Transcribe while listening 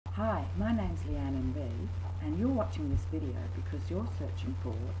Hi, my name's Leeanne MB and you're watching this video because you're searching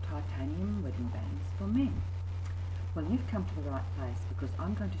for titanium wedding bands for men. Well, you've come to the right place because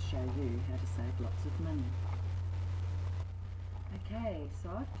I'm going to show you how to save lots of money. Okay, so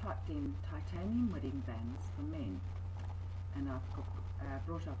I've typed in titanium wedding bands for men and I've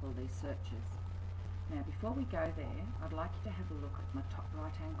brought up all these searches. Now before we go there, I'd like you to have a look at my top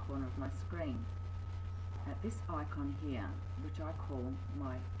right hand corner of my screen. At this icon here, which I call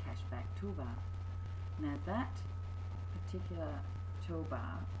my cashback toolbar. Now that particular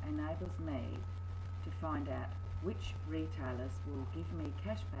toolbar enables me to find out which retailers will give me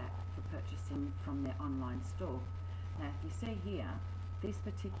cashback for purchasing from their online store. Now if you see here, this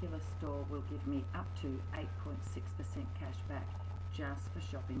particular store will give me up to 8.6% cashback just for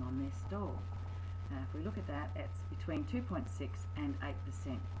shopping on their store. Now if we look at that, it's between 2.6 and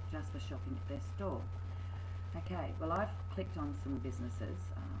 8% just for shopping at their store. Okay, well I've clicked on some businesses.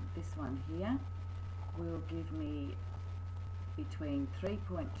 This one here will give me between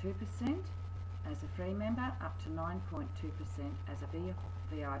 3.2% as a free member up to 9.2% as a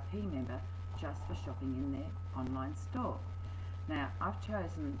VIP member just for shopping in their online store. Now I've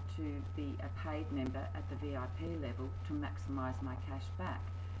chosen to be a paid member at the VIP level to maximise my cash back,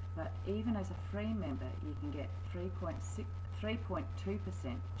 but even as a free member you can get 3.2%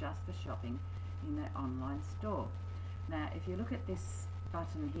 just for shopping in their online store. Now if you look at this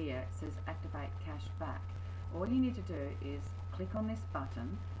button here, it says activate cash back. All you need to do is click on this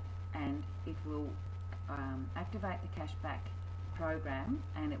button and it will activate the cash back program,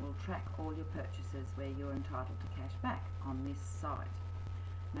 and it will track all your purchases where you're entitled to cash back on this site.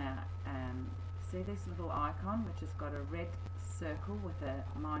 Now see this little icon which has got a red circle with a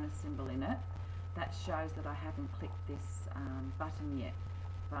minus symbol in it? That shows that I haven't clicked this button yet.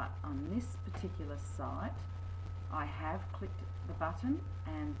 But on this particular site, I have clicked the button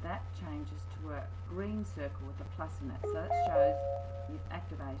and that changes to a green circle with a plus in it. So that shows you've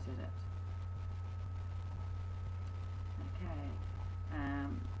activated it. Okay,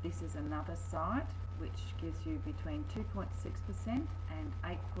 this is another site which gives you between 2.6% and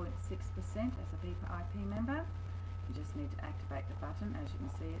 8.6% as a VIP member. You just need to activate the button. As you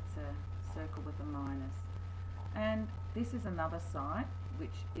can see, it's a circle with a minus. And this is another site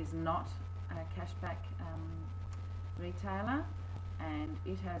which is not a cashback retailer, and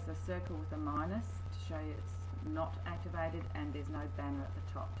it has a circle with a minus to show you it's not activated, and there's no banner at the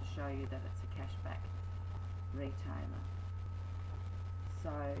top to show you that it's a cashback retailer.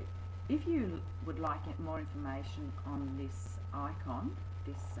 So if you would like more information on this icon,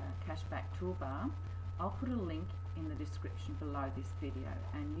 this cashback toolbar, I'll put a link in the description below this video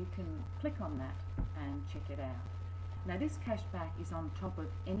and you can click on that and check it out. Now this cashback is on top of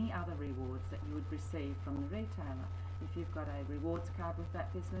any other rewards that you would receive from the retailer. If you've got a rewards card with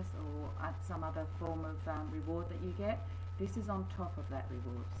that business or some other form of reward that you get, this is on top of that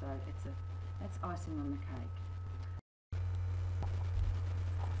reward. So that's icing on the cake.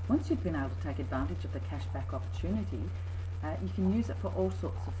 Once you've been able to take advantage of the cashback opportunity, you can use it for all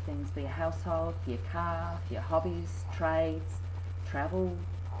sorts of things, for your household, for your car, for your hobbies, trades, travel,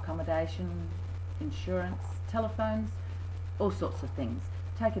 accommodation, insurance, telephones, all sorts of things.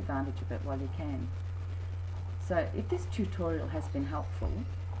 Take advantage of it while you can. So if this tutorial has been helpful,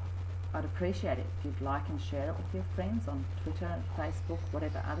 I'd appreciate it if you'd like and share it with your friends on Twitter, Facebook,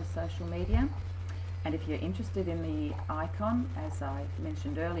 whatever other social media. And if you're interested in the icon, as I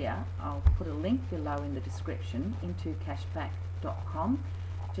mentioned earlier, I'll put a link below in the description into cashback.com.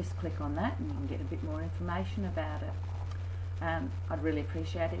 Just click on that and you can get a bit more information about it. I'd really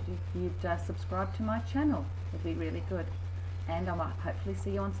appreciate it if you'd subscribe to my channel. It'd be really good. And I might hopefully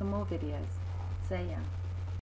see you on some more videos. See ya.